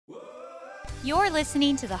You're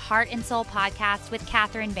listening to the Heart and Soul Podcast with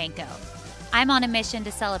Catherine Banco. I'm on a mission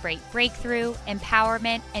to celebrate breakthrough,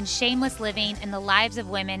 empowerment, and shameless living in the lives of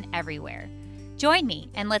women everywhere. Join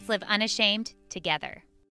me and let's live unashamed together.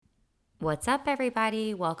 What's up,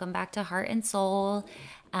 everybody? Welcome back to Heart and Soul.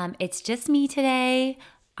 It's just me today.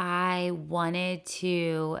 I wanted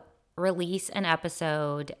to release an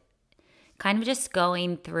episode kind of just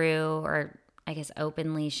going through, or I guess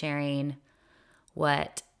openly sharing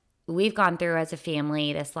what we've gone through as a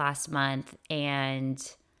family this last month,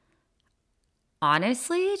 and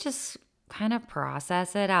honestly just kind of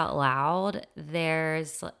process it out loud.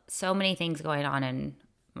 There's so many things going on in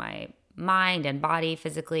my mind and body,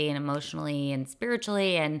 physically and emotionally and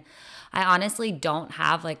spiritually, and I honestly don't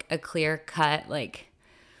have like a clear cut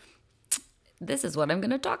this is what I'm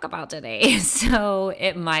going to talk about today. So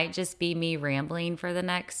it might just be me rambling for the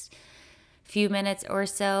next few minutes or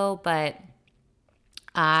so, but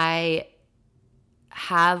I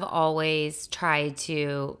have always tried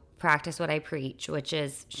to practice what I preach, which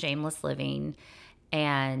is shameless living,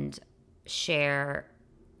 and share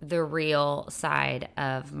the real side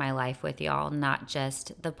of my life with y'all, not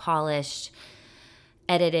just the polished,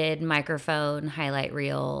 edited microphone highlight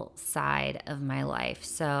reel side of my life.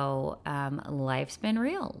 So life's been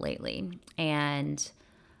real lately, and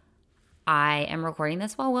I am recording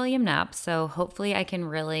this while William naps, so hopefully I can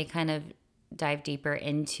really kind of dive deeper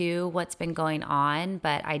into what's been going on.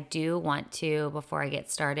 But I do want to, before I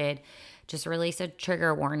get started, just release a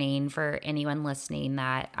trigger warning for anyone listening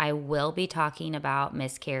that I will be talking about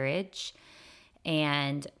miscarriage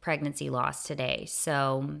and pregnancy loss today.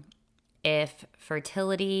 So if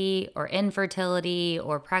fertility or infertility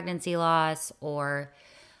or pregnancy loss or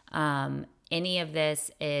any of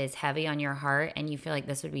this is heavy on your heart and you feel like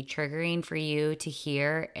this would be triggering for you to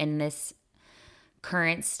hear in this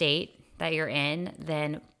current state that you're in,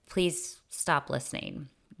 then please stop listening.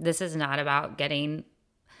 This is not about getting,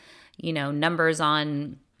 numbers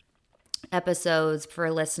on episodes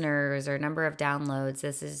for listeners or number of downloads.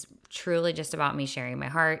 This is truly just about me sharing my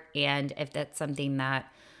heart. And if that's something that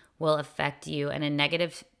will affect you in a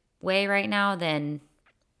negative way right now, then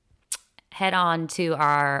head on to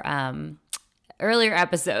our earlier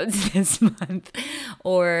episodes this month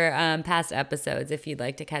or past episodes if you'd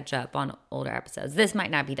like to catch up on older episodes. This might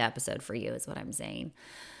not be the episode for you is what I'm saying.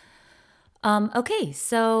 Okay,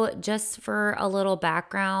 so just for a little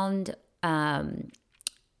background,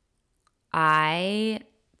 I,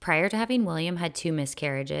 prior to having William, had 2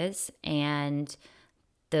 miscarriages, and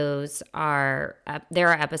there are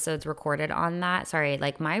episodes recorded on that. Sorry,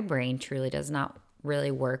 my brain truly does not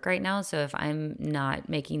really work right now. So if I'm not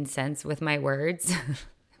making sense with my words,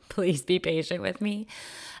 please be patient with me.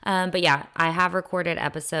 But yeah, I have recorded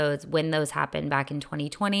episodes when those happened back in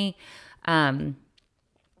 2020.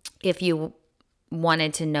 If you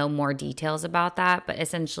wanted to know more details about that, but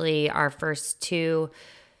essentially our first two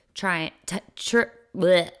times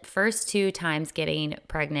getting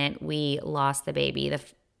pregnant, we lost the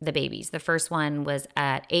babies. The first one was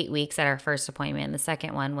at 8 weeks at our first appointment. The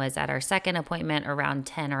second one was at our second appointment around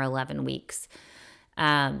 10 or 11 weeks.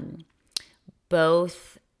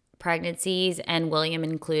 Both pregnancies, and William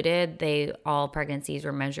included, all pregnancies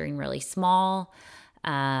were measuring really small.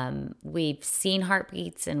 We've seen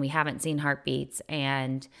heartbeats and we haven't seen heartbeats.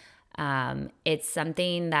 And it's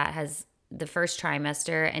something that has the first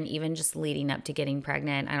trimester and even just leading up to getting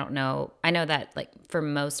pregnant. I don't know. I know that for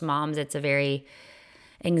most moms, it's a very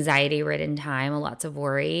anxiety-ridden time, lots of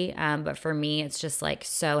worry. But for me, it's just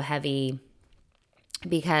so heavy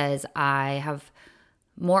because I have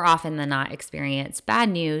more often than not experienced bad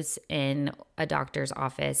news in a doctor's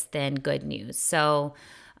office than good news. So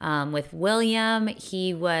with William,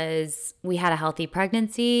 we had a healthy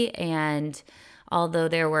pregnancy, and although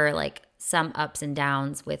there were some ups and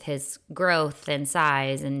downs with his growth and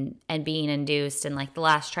size and being induced, and the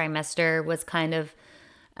last trimester was kind of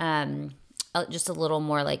just a little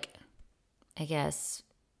more I guess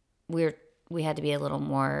we had to be a little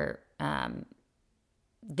more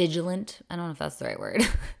vigilant. I don't know if that's the right word.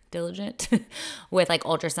 Diligent with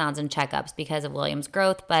ultrasounds and checkups because of William's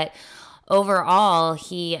growth. But overall,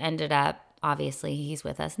 he ended up, obviously he's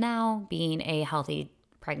with us now, being a healthy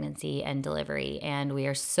pregnancy and delivery. And we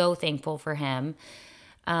are so thankful for him.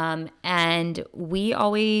 And we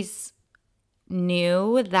always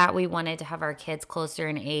knew that we wanted to have our kids closer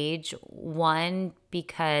in age. One,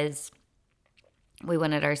 because we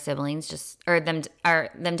wanted our siblings them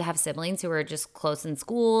to have siblings who were just close in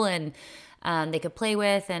school and they could play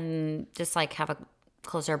with and just have a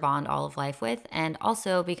closer bond all of life with. And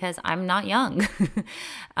also because I'm not young.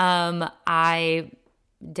 I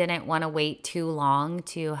didn't want to wait too long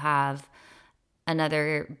to have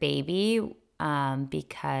another baby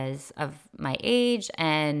because of my age,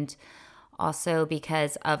 and also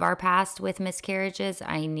because of our past with miscarriages.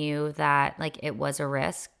 I knew that like it was a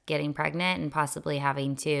risk getting pregnant and possibly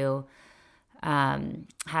having to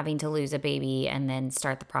lose a baby and then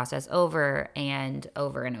start the process over and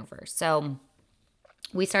over and over. So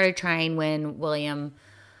we started trying when William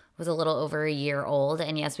was a little over a year old.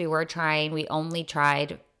 And yes, we were trying. We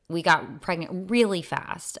got pregnant really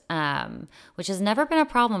fast, which has never been a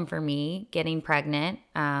problem for me getting pregnant,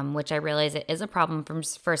 which I realize it is a problem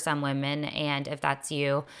for some women. And if that's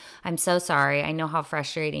you, I'm so sorry. I know how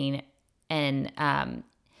frustrating and I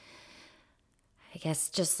guess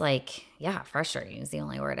just like, yeah, frustrating is the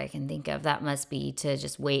only word I can think of. That must be to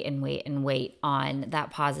just wait and wait and wait on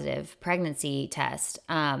that positive pregnancy test.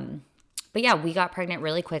 But yeah, we got pregnant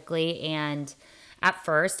really quickly. And at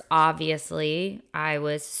first, obviously, I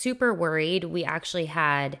was super worried. We actually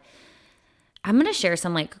I'm going to share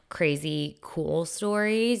some like crazy cool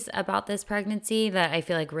stories about this pregnancy that I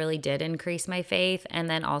feel like really did increase my faith. And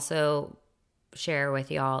then also share with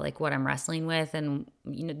y'all like what I'm wrestling with and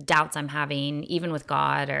doubts I'm having even with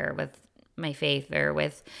God or with my faith or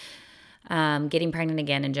with getting pregnant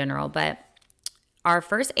again in general. But our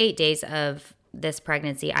first 8 days of this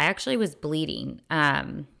pregnancy, I actually was bleeding,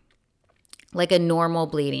 like a normal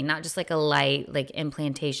bleeding, not just like a light like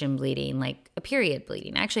implantation bleeding, like a period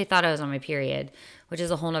bleeding. I actually thought I was on my period, which is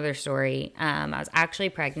a whole nother story. I was actually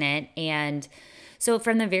pregnant. And so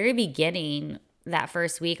from the very beginning, that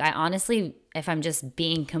first week, I honestly, if I'm just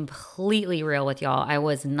being completely real with y'all, I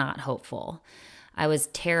was not hopeful. I was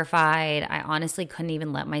terrified. I honestly couldn't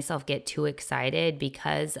even let myself get too excited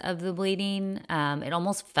because of the bleeding. It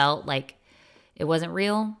almost felt like it wasn't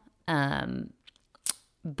real.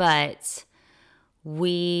 But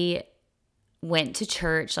we went to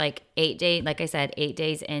church like 8 days, like I said, 8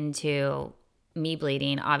 days into me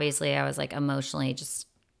bleeding. Obviously, I was like emotionally just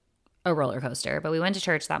a roller coaster. But we went to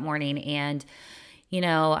church that morning, and you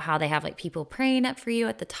know how they have like people praying up for you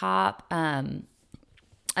at the top,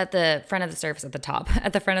 at the front of the service, at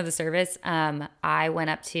the front of the service. I went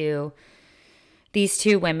up to these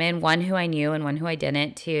two women, one who I knew and one who I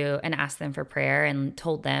didn't, and asked them for prayer and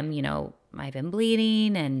told them, I've been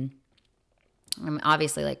bleeding and I'm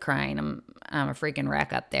obviously like crying. I'm a freaking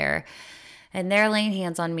wreck up there. And they're laying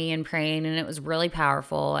hands on me and praying, and it was really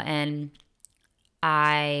powerful. And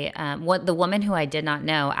the woman who I did not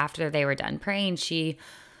know, after they were done praying, she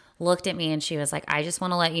looked at me and she was like, I just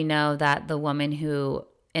want to let you know that the woman who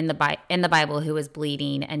in the Bible who was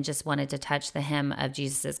bleeding and just wanted to touch the hem of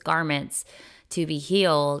Jesus's garments to be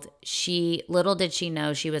healed, little did she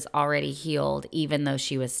know she was already healed, even though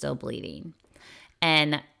she was still bleeding.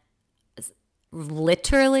 And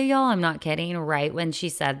literally, y'all, I'm not kidding, right when she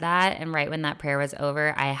said that and right when that prayer was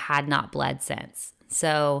over, I had not bled since.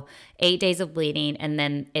 So 8 days of bleeding, and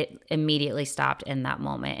then it immediately stopped in that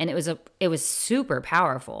moment. And it was super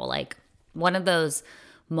powerful. Like one of those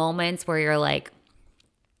moments where you're like,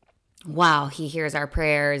 wow, he hears our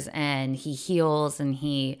prayers and he heals and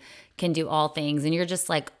he can do all things. And you're just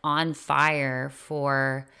like on fire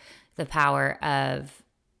for the power of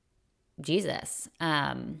Jesus.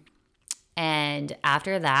 And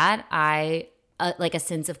after that, I like a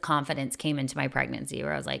sense of confidence came into my pregnancy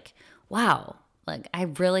where I was like, wow, like I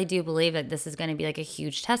really do believe that this is going to be like a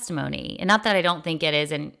huge testimony. And not that I don't think it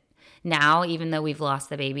is, and now, even though we've lost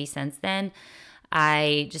the baby since then,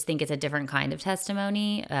 I just think it's a different kind of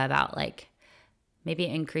testimony about like maybe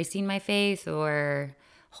increasing my faith or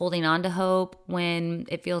holding on to hope when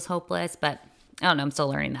it feels hopeless. But I don't know, I'm still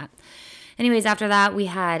learning that. Anyways, after that, we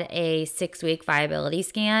had a 6-week viability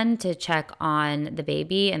scan to check on the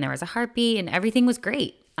baby, and there was a heartbeat and everything was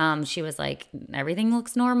great. She was like, everything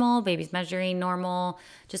looks normal. Baby's measuring normal,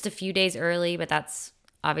 just a few days early, but that's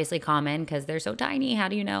obviously common because they're so tiny. How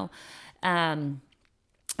do you know? And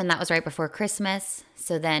that was right before Christmas.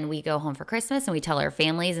 So then we go home for Christmas and we tell our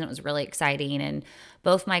families, and it was really exciting. And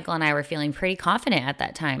both Michael and I were feeling pretty confident at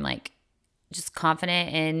that time, like just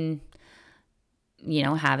confident in,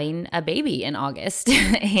 having a baby in August.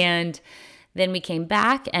 And then we came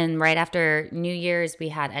back, and right after New Year's, we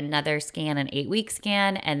had another scan, an 8-week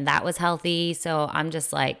scan, and that was healthy. So I'm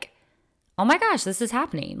just like, oh my gosh, this is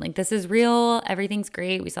happening. Like, this is real. Everything's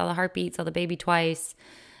great. We saw the heartbeat, saw the baby twice.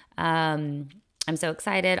 I'm so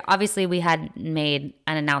excited. Obviously, we had made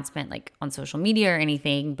an announcement like on social media or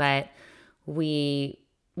anything, but we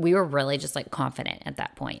were really just like confident at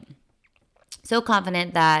that point. So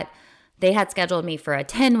confident that they had scheduled me for a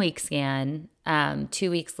 10-week scan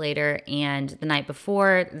 2 weeks later. And the night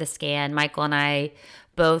before the scan, Michael and I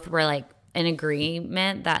both were like an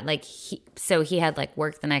agreement that like he had like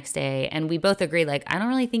work the next day, and we both agreed like I don't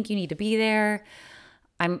really think you need to be there.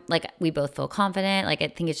 I'm like, we both feel confident. Like I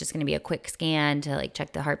think it's just going to be a quick scan to like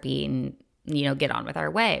check the heartbeat and get on with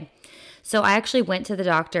our way. So I actually went to the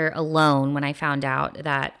doctor alone when I found out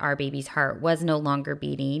that our baby's heart was no longer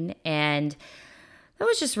beating, and that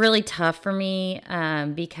was just really tough for me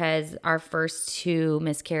because our first 2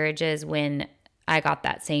 miscarriages, when I got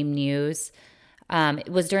that same news, it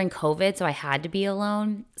was during COVID, so I had to be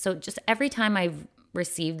alone. So just every time I've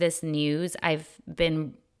received this news, I've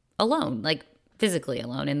been alone, like physically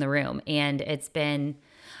alone in the room. And it's been,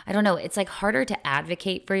 I don't know, it's like harder to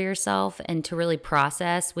advocate for yourself and to really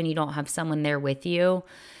process when you don't have someone there with you.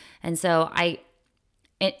 And so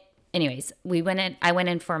anyways, I went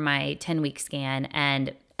in for my 10-week scan,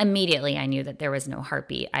 and immediately I knew that there was no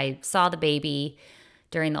heartbeat. I saw the baby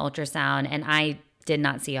during the ultrasound, and I did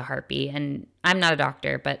not see a heartbeat. And I'm not a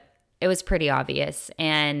doctor, but it was pretty obvious,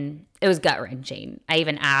 and it was gut-wrenching. I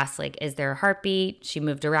even asked, like, is there a heartbeat? She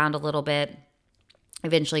moved around a little bit,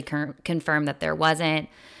 eventually confirmed that there wasn't.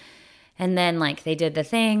 And then like they did the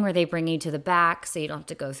thing where they bring you to the back so you don't have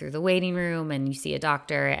to go through the waiting room and you see a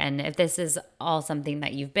doctor. And if this is all something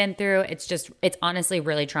that you've been through, it's honestly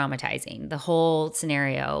really traumatizing. The whole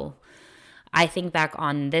scenario. I think back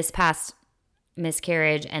on this past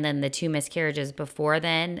miscarriage and then the 2 miscarriages before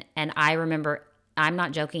then, and I remember, I'm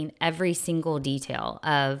not joking, every single detail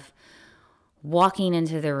of walking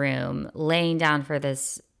into the room, laying down for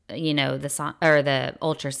this, the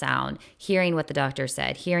ultrasound, hearing what the doctor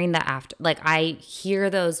said, hearing the after, like I see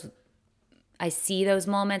those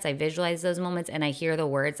moments, I visualize those moments, and I hear the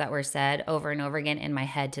words that were said over and over again in my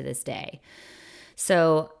head to this day.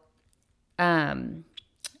 So,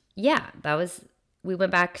 we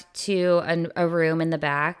went back to a room in the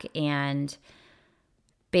back, and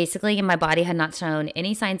basically my body had not shown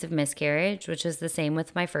any signs of miscarriage, which is the same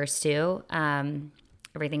with my first 2.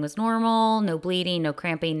 Everything was normal, no bleeding, no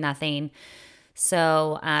cramping, nothing.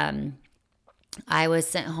 So I was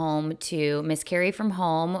sent home to miscarry from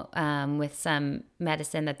home with some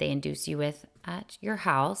medicine that they induce you with at your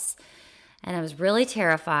house. And I was really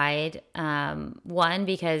terrified. 1,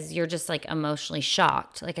 because you're just like emotionally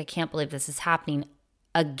shocked. Like, I can't believe this is happening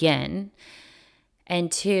again.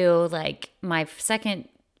 And 2, like my second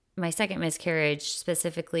miscarriage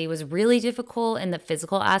specifically was really difficult in the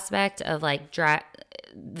physical aspect of like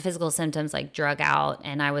the physical symptoms, like drug out,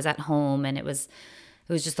 and I was at home, and it was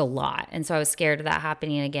just a lot. And so I was scared of that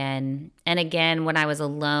happening again. And again, when I was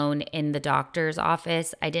alone in the doctor's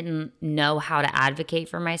office, I didn't know how to advocate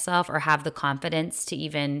for myself or have the confidence to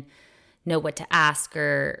even know what to ask,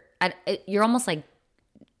 or you're almost like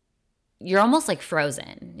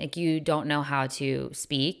frozen. Like you don't know how to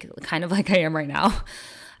speak, kind of like I am right now.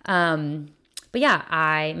 But yeah,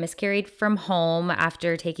 I miscarried from home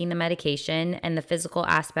after taking the medication, and the physical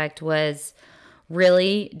aspect was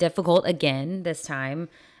really difficult again this time,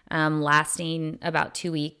 lasting about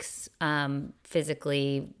 2 weeks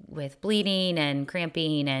physically, with bleeding and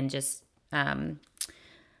cramping and just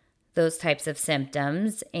those types of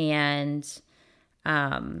symptoms. And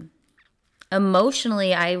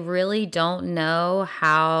emotionally, I really don't know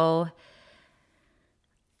how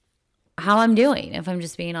I'm doing, if I'm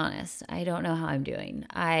just being honest. I don't know how I'm doing.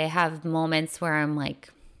 I have moments where I'm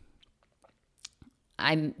like,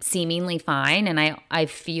 I'm seemingly fine, and I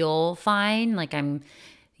feel fine. Like I'm,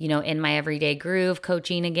 in my everyday groove,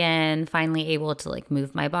 coaching again, finally able to like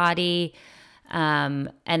move my body.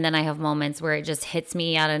 And then I have moments where it just hits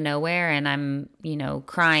me out of nowhere, and I'm,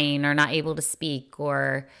 crying or not able to speak,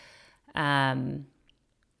 or, it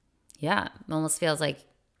almost feels like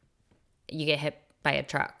you get hit by a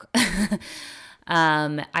truck.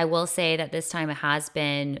 I will say that this time it has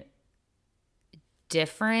been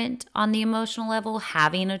different on the emotional level,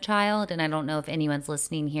 having a child. And I don't know if anyone's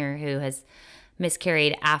listening here who has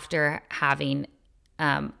miscarried after having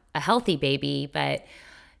a healthy baby, but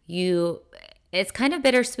it's kind of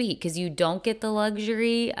bittersweet because you don't get the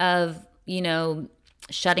luxury of,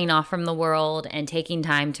 shutting off from the world and taking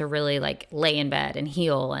time to really like lay in bed and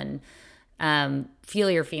heal and feel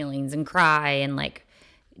your feelings and cry and like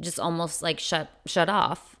just almost like shut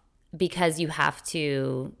off, because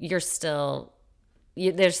there's still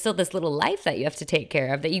this little life that you have to take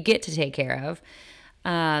care of, that you get to take care of.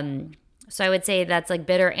 So I would say that's like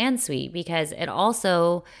bitter and sweet, because it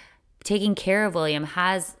also, taking care of William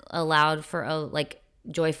has allowed for a like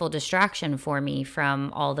joyful distraction for me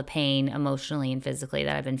from all the pain emotionally and physically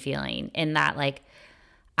that I've been feeling, in that like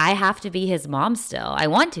I have to be his mom still. I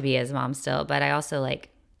want to be his mom still, but I also like,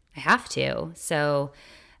 I have to. So,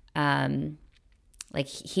 like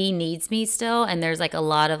he needs me still. And there's like a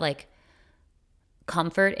lot of like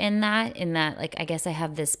comfort in that, like, I guess I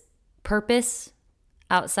have this purpose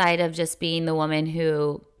outside of just being the woman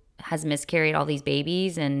who has miscarried all these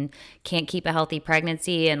babies and can't keep a healthy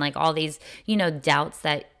pregnancy, and like all these, doubts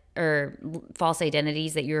that, or false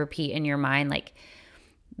identities that you repeat in your mind. Like,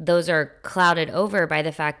 those are clouded over by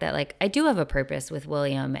the fact that, like, I do have a purpose with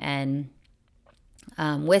William, and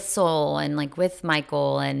with Soul, and like with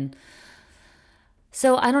Michael. And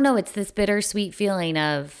so I don't know, it's this bittersweet feeling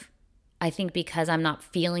of, I think because I'm not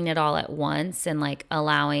feeling it all at once, and like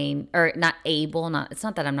allowing, or not able, it's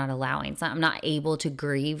not that I'm not allowing, I'm not able to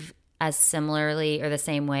grieve as similarly or the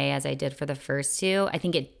same way as I did for the first two. I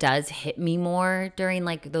think it does hit me more during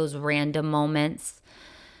like those random moments,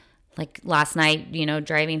 like last night,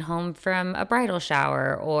 driving home from a bridal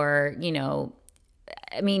shower, or,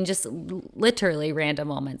 just literally random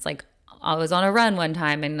moments. Like, I was on a run one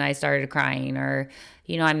time and I started crying, or,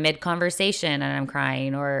 I'm mid conversation and I'm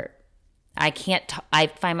crying, or I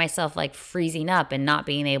find myself like freezing up and not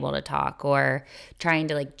being able to talk, or trying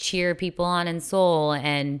to like cheer people on in Soul,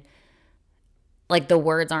 and like the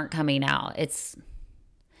words aren't coming out. It's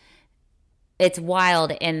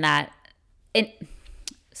wild in that.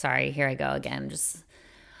 Sorry, here I go again. Just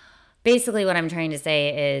basically what I'm trying to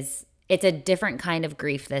say is, it's a different kind of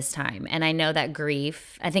grief this time. And I know that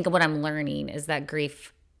grief, I think what I'm learning is that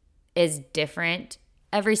grief is different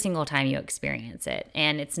every single time you experience it.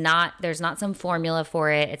 And there's not some formula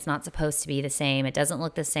for it. It's not supposed to be the same. It doesn't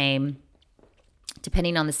look the same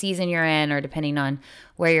depending on the season you're in, or depending on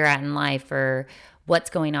where you're at in life, or what's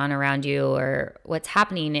going on around you, or what's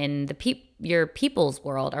happening in your people's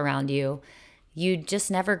world around you. You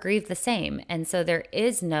just never grieve the same. And so there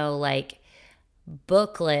is no like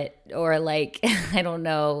booklet or like, I don't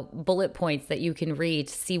know, bullet points that you can read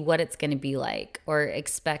to see what it's going to be like or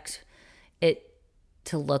expect it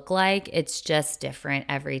to look like. It's just different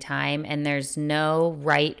every time, and there's no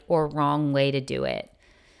right or wrong way to do it.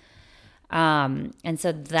 And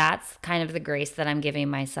so that's kind of the grace that I'm giving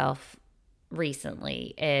myself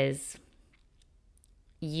recently, is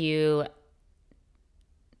you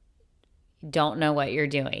don't know what you're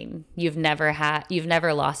doing. You've never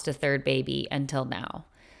lost a third baby until now.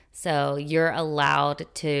 So you're allowed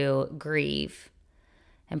to grieve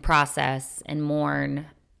and process and mourn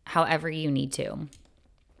however you need to.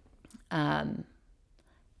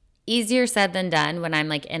 Easier said than done when I'm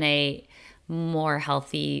like in a more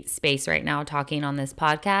healthy space right now talking on this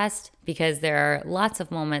podcast, because there are lots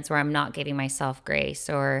of moments where I'm not giving myself grace,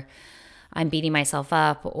 or I'm beating myself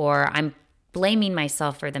up, or I'm blaming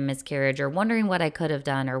myself for the miscarriage, or wondering what I could have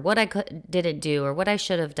done, or what I didn't do, or what I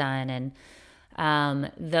should have done.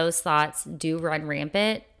 And those thoughts do run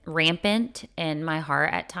rampant in my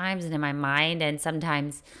heart at times, and in my mind, and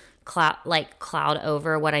sometimes cloud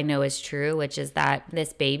over what I know is true, which is that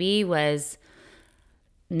this baby was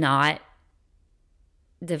not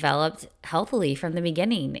developed healthily from the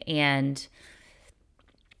beginning, and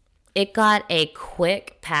it got a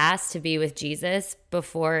quick pass to be with Jesus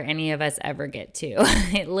before any of us ever get to.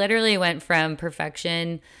 It literally went from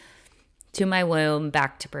perfection to my womb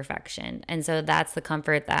back to perfection. And so that's the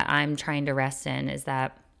comfort that I'm trying to rest in, is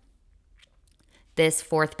that this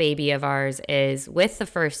fourth baby of ours is with the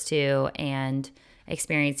first two and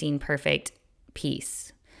experiencing perfect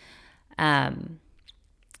peace.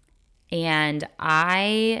 And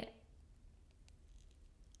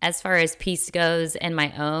as far as peace goes in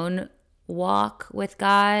my own walk with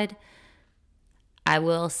God, I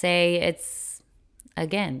will say it's,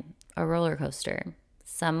 again, a roller coaster.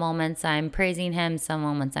 Some moments I'm praising him, some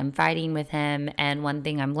moments I'm fighting with him. And one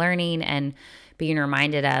thing I'm learning and being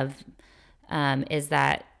reminded of is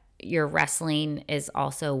that your wrestling is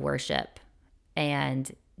also worship.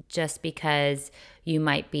 And just because you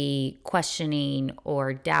might be questioning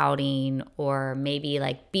or doubting, or maybe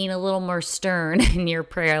like being a little more stern in your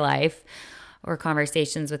prayer life or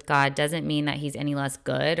conversations with God, doesn't mean that he's any less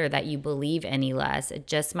good or that you believe any less. It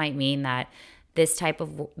just might mean that the type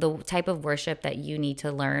of worship that you need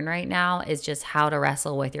to learn right now is just how to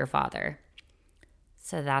wrestle with your Father.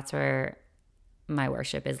 So that's where my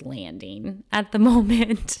worship is landing at the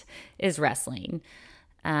moment, is wrestling.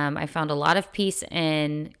 I found a lot of peace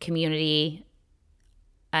in community.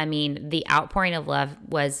 I mean, the outpouring of love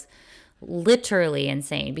was literally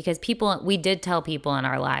insane, because we did tell people in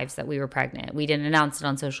our lives that we were pregnant. We didn't announce it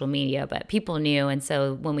on social media, but people knew. And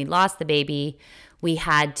so when we lost the baby, we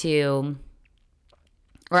had to,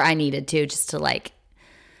 or I needed to, just to like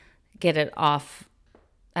get it off,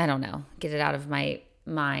 I don't know, get it out of my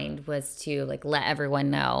mind, was to like let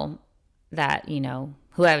everyone know that,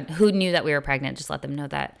 who knew that we were pregnant, just let them know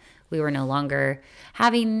that we were no longer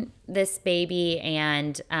having this baby.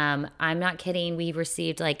 And I'm not kidding. We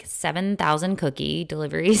received like 7,000 cookie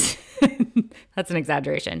deliveries. That's an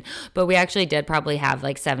exaggeration. But we actually did probably have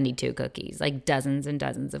like 72 cookies, like dozens and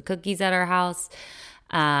dozens of cookies at our house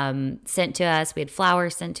sent to us. We had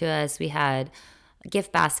flowers sent to us. We had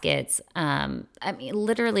gift baskets.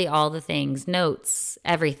 Literally all the things, notes,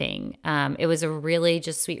 everything. It was a really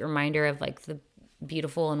just sweet reminder of like the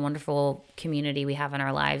beautiful and wonderful community we have in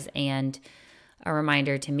our lives, and a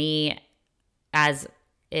reminder to me, as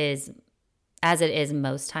it is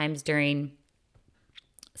most times during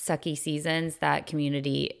sucky seasons, that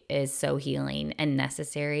community is so healing and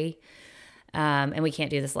necessary, and we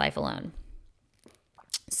can't do this life alone.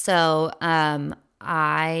 So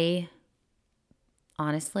I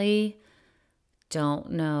honestly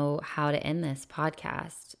don't know how to end this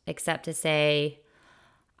podcast except to say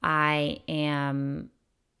I am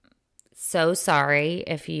so sorry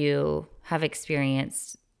if you have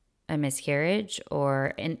experienced a miscarriage,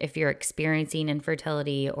 or if you're experiencing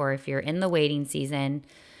infertility, or if you're in the waiting season.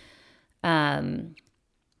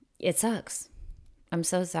 It sucks. I'm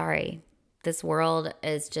so sorry. This world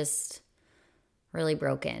is just really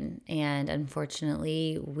broken, and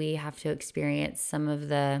unfortunately we have to experience some of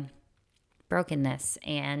the brokenness,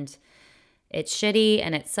 and it's shitty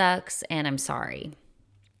and it sucks, and I'm sorry.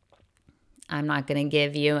 I'm not going to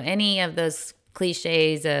give you any of those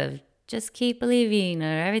cliches of just keep believing,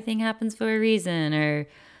 or everything happens for a reason, or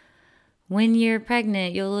when you're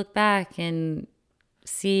pregnant, you'll look back and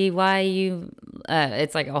see why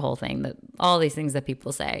it's like a whole thing, that all these things that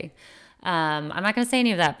people say. I'm not going to say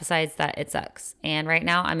any of that besides that it sucks. And right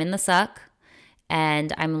now I'm in the suck,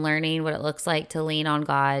 and I'm learning what it looks like to lean on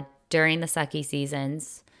God during the sucky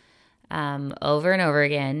seasons, over and over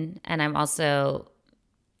again. And I'm also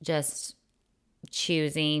just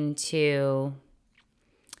choosing to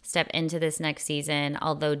step into this next season,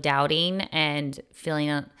 although doubting and feeling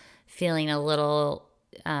a little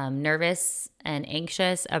nervous and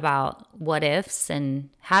anxious about what ifs, and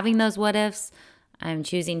having those what ifs. I'm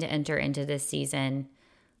choosing to enter into this season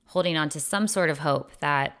holding on to some sort of hope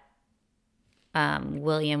that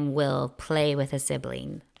William will play with a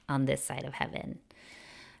sibling on this side of heaven.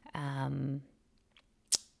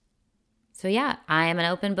 So yeah, I am an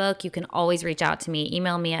open book. You can always reach out to me.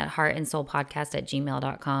 Email me at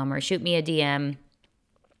heartandsoulpodcast@gmail.com, or shoot me a DM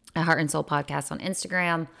at Heart and Soul Podcast on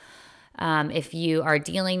Instagram. If you are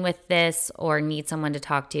dealing with this, or need someone to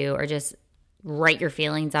talk to, or just write your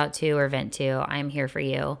feelings out to, or vent to, I'm here for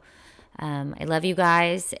you. I love you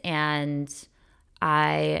guys, and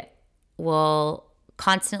I will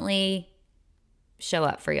constantly show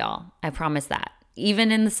up for y'all. I promise that.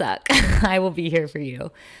 Even in the suck, I will be here for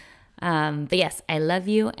you. But yes, I love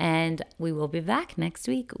you, and we will be back next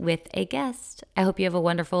week with a guest. I hope you have a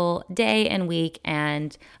wonderful day and week,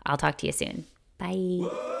 and I'll talk to you soon. Bye.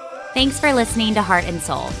 Thanks for listening to Heart and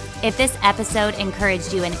Soul. If this episode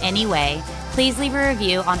encouraged you in any way, please leave a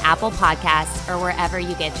review on Apple Podcasts or wherever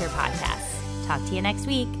you get your podcasts. Talk to you next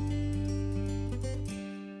week.